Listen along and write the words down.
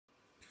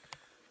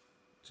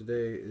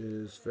Today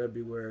is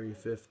February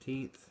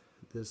 15th.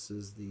 This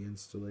is the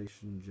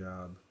installation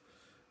job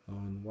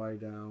on Y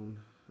Down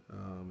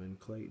in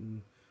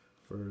Clayton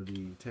for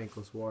the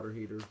tankless water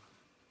heater.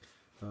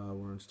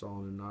 We're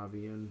installing a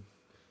Navian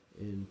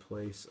in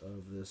place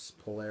of this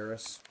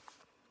Polaris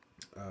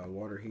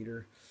water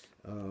heater.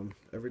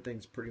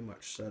 Everything's pretty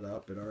much set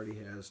up. It already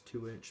has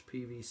 2-inch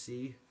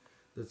PVC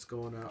that's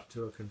going out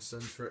to a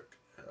concentric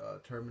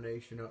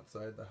termination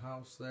outside the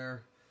house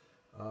there.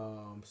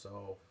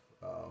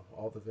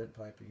 All the vent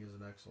piping is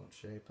in excellent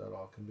shape. That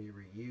all can be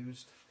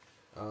reused.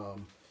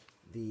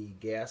 The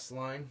gas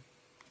line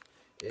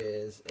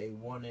is a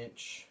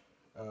 1-inch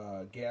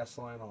gas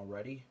line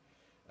already,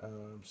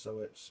 so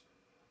it's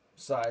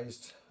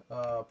sized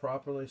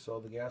properly, so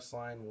the gas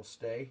line will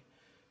stay.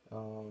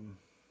 And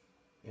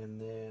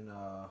then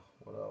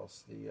what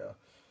else?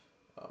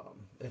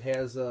 It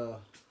has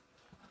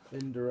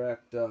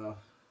indirect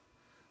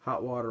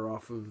hot water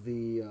off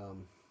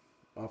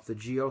the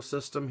Geo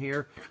system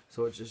here,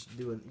 so it's just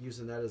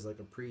using that as like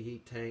a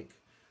preheat tank.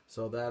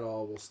 So that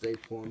all will stay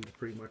plumbed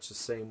pretty much the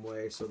same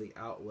way. So the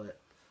outlet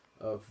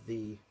of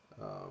the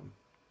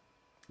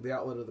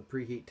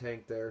preheat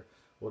tank there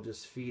will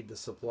just feed the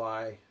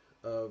supply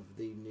of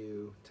the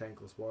new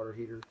tankless water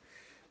heater,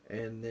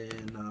 and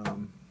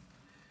then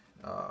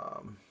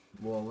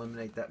we'll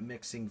eliminate that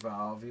mixing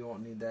valve. You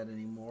won't need that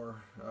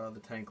anymore. The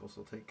tankless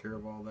will take care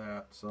of all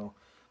that, so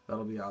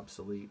that'll be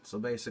obsolete. So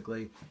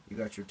basically, you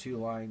got your two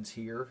lines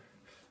here.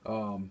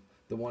 The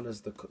one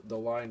is the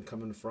line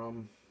coming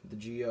from the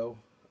Geo,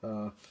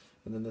 and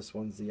then this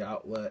one's the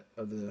outlet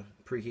of the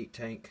preheat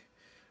tank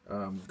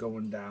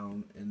going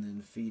down and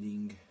then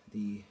feeding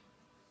the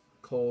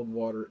cold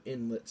water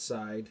inlet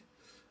side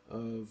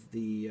of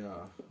the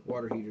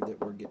water heater that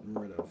we're getting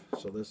rid of.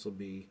 So this will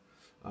be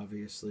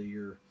obviously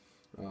your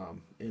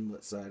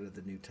inlet side of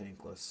the new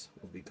tankless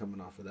will be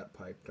coming off of that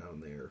pipe down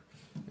there,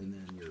 and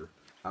then your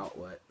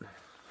outlet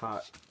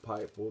hot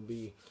pipe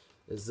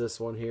is this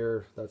one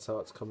here. That's how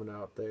it's coming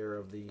out there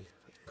of the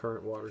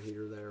current water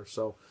heater there.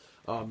 So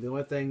the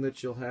only thing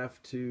that you'll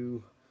have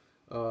to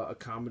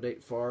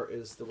accommodate for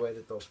is the way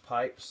that those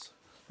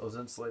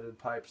insulated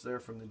pipes there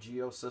from the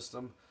Geo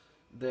system,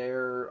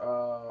 they're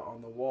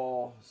on the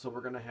wall, so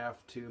we're going to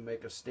have to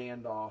make a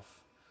standoff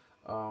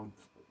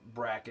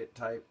bracket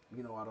type,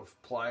 out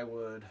of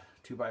plywood,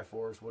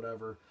 2x4s,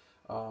 whatever,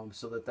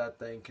 so that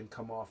thing can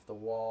come off the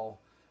wall.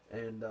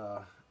 And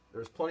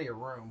there's plenty of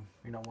room,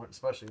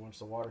 especially once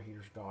the water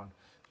heater's gone,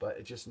 but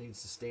it just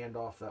needs to stand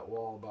off that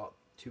wall about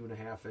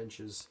 2.5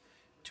 inches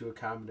to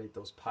accommodate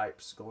those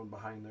pipes going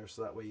behind there,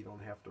 so that way you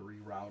don't have to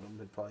reroute them.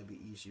 It'd probably be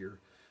easier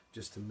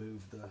just to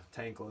move the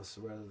tankless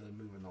rather than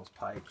moving those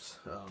pipes,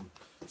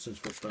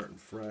 since we're starting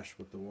fresh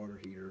with the water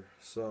heater.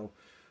 So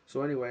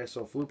anyway,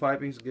 so flue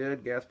piping's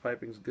good, gas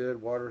piping's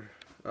good, water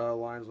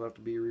lines will have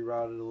to be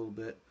rerouted a little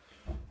bit,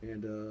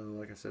 and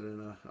like I said,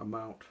 in a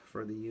mount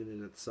for the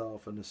unit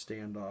itself and the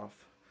standoff.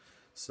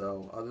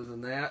 So other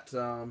than that,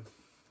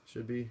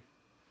 should be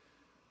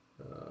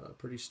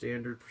pretty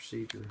standard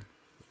procedure.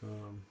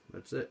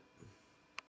 That's it.